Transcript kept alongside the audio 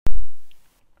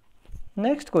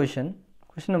Next question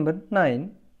number 9,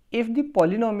 if the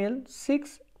polynomial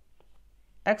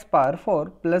 6x power 4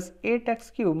 plus 8x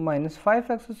cube minus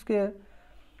 5x square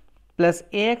plus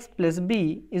ax plus b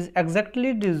is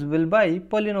exactly divisible by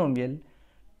polynomial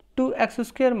 2x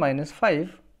square minus 5,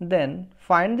 then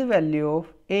find the value of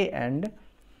a and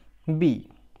b.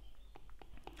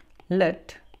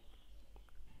 Let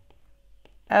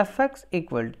fx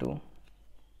equal to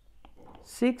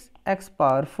 6x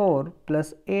power 4 plus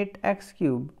 8x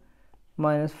cube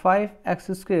minus 5x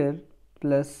square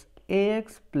plus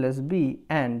ax plus b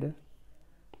and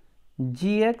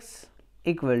gx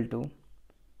equal to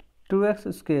 2x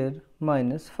square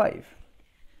minus 5.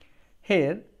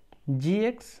 Here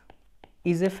gx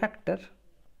is a factor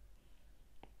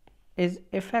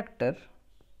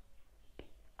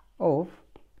of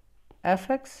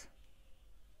fx.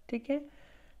 ठीक है,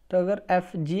 तो अगर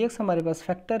gx हमारे पास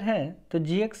factor है तो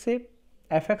gx से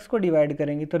fx को divide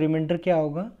करेंगे तो रिमाइंडर क्या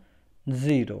होगा,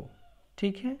 0.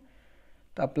 ठीक है,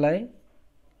 तो अप्लाई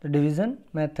द डिवीज़न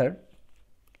मेथड,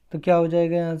 तो क्या हो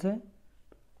जाएगा, यहाँ से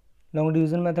लॉन्ग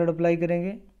डिवीज़न मेथड अप्लाई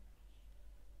करेंगे.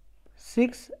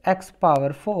 6x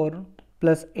power 4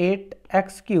 plus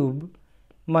 8x cube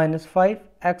minus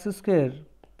 5x square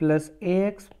plus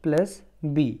ax plus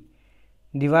b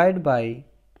divide by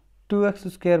 2x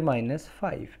square minus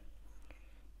 5.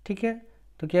 ठीक है,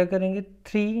 तो क्या करेंगे,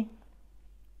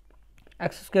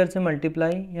 3x स्क्वायर से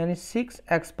मल्टीप्लाई यानी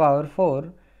 6x power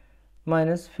 4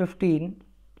 minus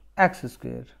 15x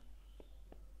square,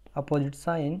 opposite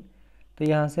sign, तो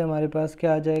यहाँ से हमारे पास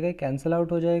क्या आ जाएगा, कैंसिल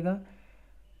आउट हो जाएगा.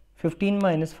 15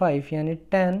 माइनस 5 यानी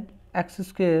 10x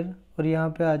स्क्वायर और यहाँ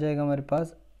पे आ जाएगा हमारे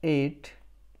पास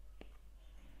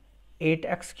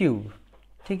 8x क्यूब.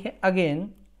 ठीक है, again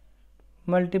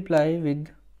multiply with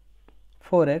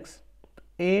 4x,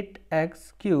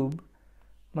 8x cube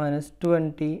minus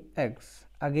 20x,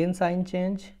 again sine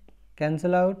change,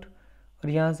 cancel out, और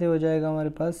यहाँ से हो जाएगा हमारे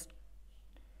पास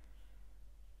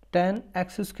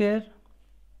 10x square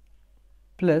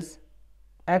plus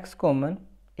x common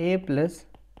a plus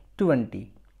 20,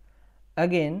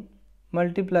 again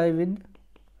multiply with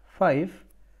 5,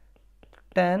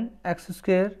 10x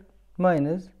square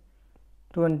minus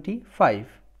 25,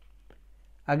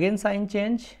 again sine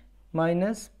change,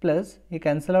 minus plus, ये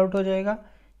cancel out हो जाएगा,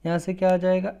 यहाँ से क्या आ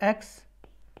जाएगा, x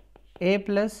a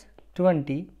plus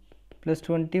 20 plus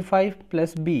 25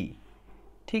 plus b.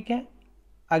 ठीक है,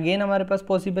 अगेन हमारे पास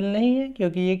पॉसिबल नहीं है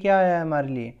क्योंकि ये क्या आया है हमारे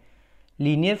लिए,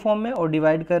 लीनियर फॉर्म में, और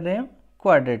डिवाइड कर रहे हैं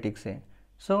क्वाड्रेटिक से,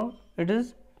 सो इट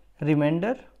इज़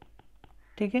रिमाइंडर.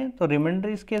 ठीक है, तो रिमाइंडर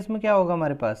इस केस में क्या होगा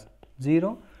हमारे पास,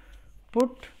 0.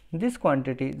 Put this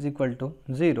quantity is equal to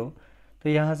 0, तो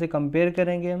यहाँ से कंपेयर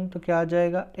करेंगे हम, तो क्या आ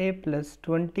जाएगा, a प्लस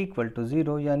 20 इक्वल टू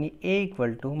 0 यानी a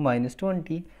equal to minus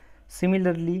 20,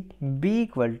 similarly b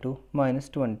equal to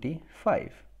minus 25.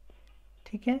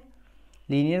 ठीक है,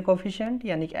 लीनियर कोफिशिएंट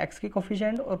यानी कि x के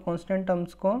कोफिशिएंट और कांस्टेंट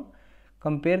टर्म्स को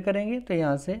कंपेयर करेंगे तो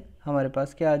यहाँ से हमारे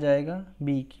पास क्या आ जाएगा,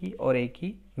 b की और a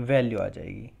की वैल्यू आ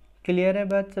जाएगी. क्लियर है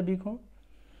बात सभी को?